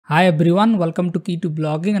Hi everyone, welcome to Key to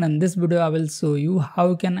Blogging, and in this video I will show you how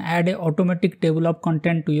you can add an automatic table of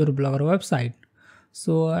content to your Blogger website.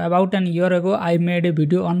 So about a year ago I made a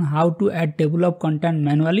video on how to add table of content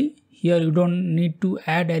manually. Here you don't need to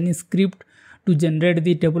add any script to generate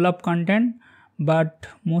the table of content, but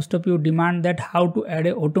most of you demand that how to add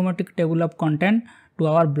an automatic table of content to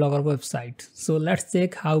our Blogger website. So let's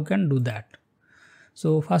check how you can do that.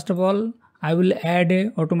 So first of all, I will add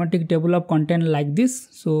a automatic table of content like this.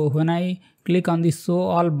 So when I click on the show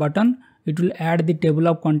all button, it will add the table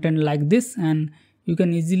of content like this, and you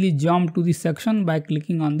can easily jump to the section by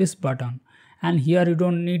clicking on this button. And here you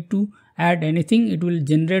don't need to add anything, it will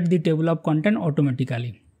generate the table of content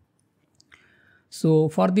automatically. So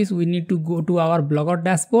for this we need to go to our Blogger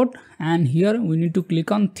dashboard, and here we need to click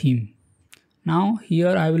on theme. Now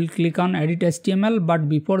here I will click on edit HTML, but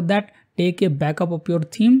before that take a backup of your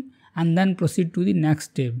theme and then proceed to the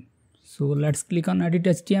next step. So let's click on edit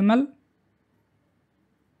HTML.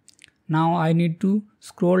 Now I need to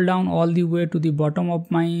scroll down all the way to the bottom of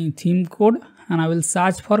my theme code, and I will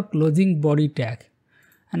search for closing body tag,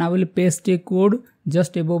 and I will paste a code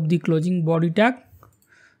just above the closing body tag.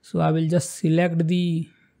 So I will just select the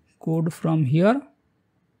code from here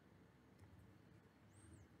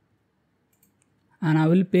and I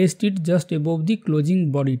will paste it just above the closing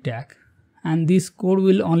body tag. And this code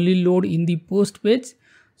will only load in the post page,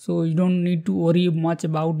 so you don't need to worry much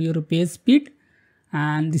about your page speed,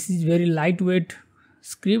 and this is very lightweight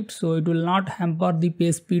script, so it will not hamper the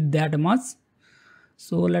page speed that much.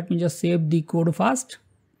 So let me just save the code first.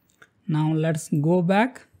 Now let's go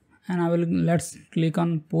back, and let's click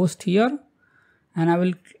on post here, and I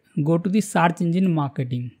will go to the search engine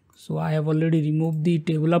marketing. So I have already removed the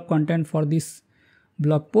table of content for this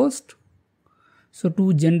blog post. So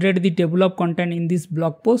to generate the table of content in this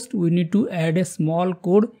blog post, we need to add a small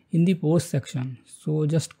code in the post section. So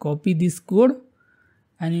just copy this code,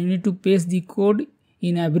 and you need to paste the code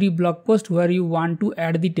in every blog post where you want to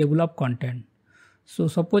add the table of content. So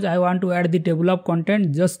suppose I want to add the table of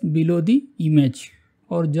content just below the image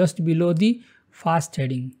or just below the first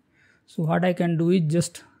heading. So what I can do is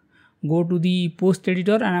just go to the post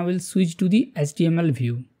editor and I will switch to the HTML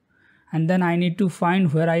view. And then I need to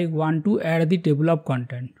find where I want to add the table of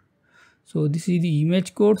content. So this is the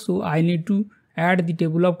image code, so I need to add the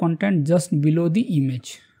table of content just below the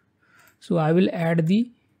image. So I will add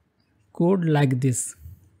the code like this.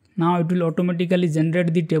 Now it will automatically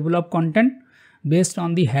generate the table of content based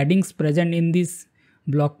on the headings present in this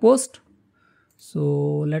blog post.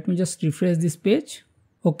 So let me just refresh this page.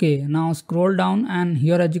 Okay, now scroll down, and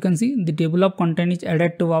here as you can see the table of content is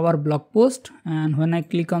added to our blog post, and when I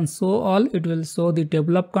click on show all, it will show the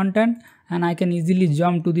table of content, and I can easily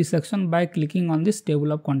jump to the section by clicking on this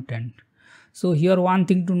table of content. So here one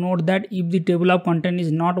thing to note, that if the table of content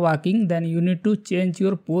is not working, then you need to change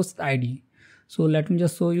your post ID. So let me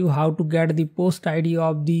just show you how to get the post ID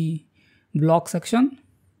of the blog section.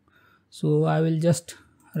 So I will just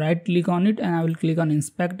right click on it and I will click on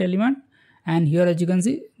inspect element. And here as you can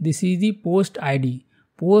see, this is the post ID,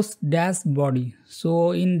 post dash body.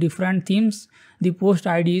 So in different themes the post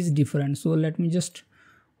ID is different. So let me just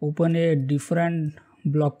open a different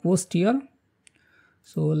blog post here.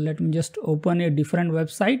 So let me just open a different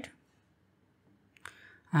website,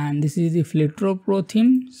 and this is the Filtro Pro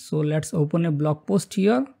theme. So let's open a blog post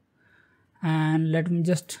here, and let me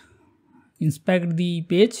just inspect the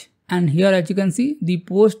page. And here as you can see, the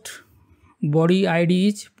post body ID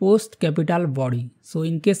is post capital body. So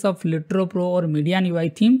in case of Filtro Pro or Median UI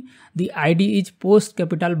theme, the ID is post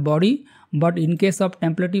capital body, but in case of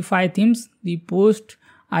Templatify themes, the post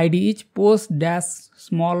ID is post dash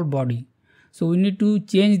small body. So we need to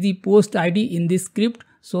change the post ID in this script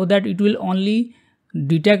so that it will only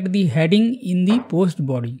detect the heading in the post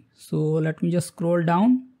body. So let me just scroll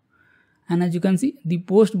down, and as you can see, the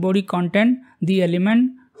post body content the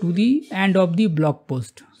element to the end of the blog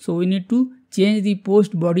post. So we need to change the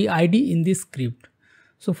post body ID in this script.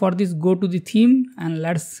 So for this, go to the theme and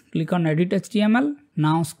let's click on edit HTML.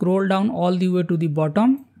 Now scroll down all the way to the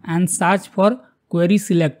bottom and search for query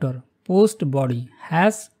selector post body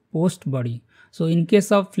hash post body. So in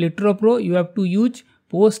case of Filtro Pro, you have to use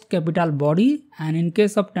post capital body, and in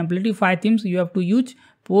case of Templatify themes, you have to use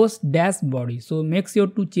post dash body. So make sure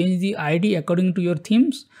to change the ID according to your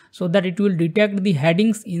themes so that it will detect the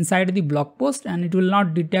headings inside the blog post, and it will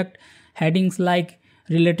not detect headings like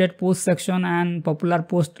related post section and popular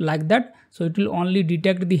post like that. So it will only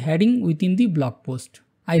detect the heading within the blog post.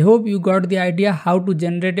 I hope you got the idea how to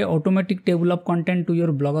generate an automatic table of content to your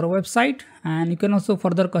Blogger website, and you can also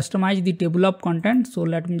further customize the table of content. So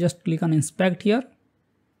let me just click on inspect here.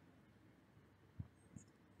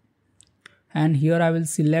 and here I will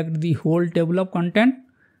select the whole table of content,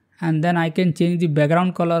 and then I can change the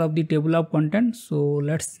background color of the table of content. So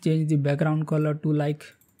let's change the background color to like,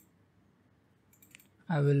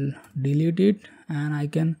 I will delete it, and I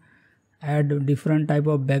can add different type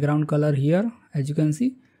of background color here. As you can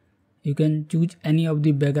see, you can choose any of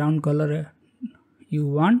the background color you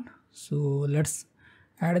want. So let's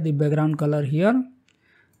add the background color here,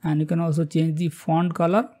 and you can also change the font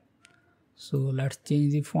color. So let's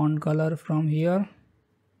change the font color from here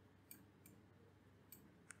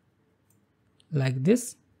like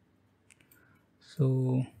this.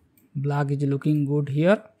 So black is looking good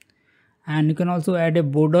here, and you can also add a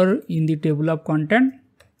border in the table of content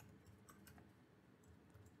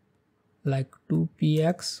like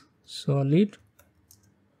 2px solid.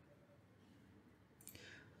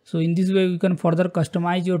 So in this way you can further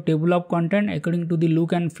customize your table of content according to the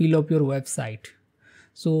look and feel of your website.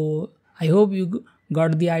 So I hope you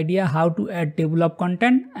got the idea how to add table of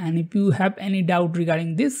content, and if you have any doubt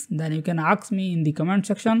regarding this, then you can ask me in the comment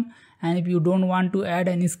section. And if you don't want to add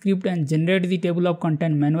any script and generate the table of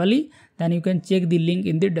content manually, then you can check the link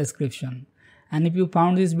in the description. And if you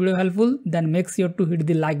found this video helpful, then make sure to hit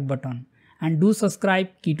the like button and do subscribe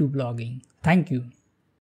Key to Blogging. Thank you.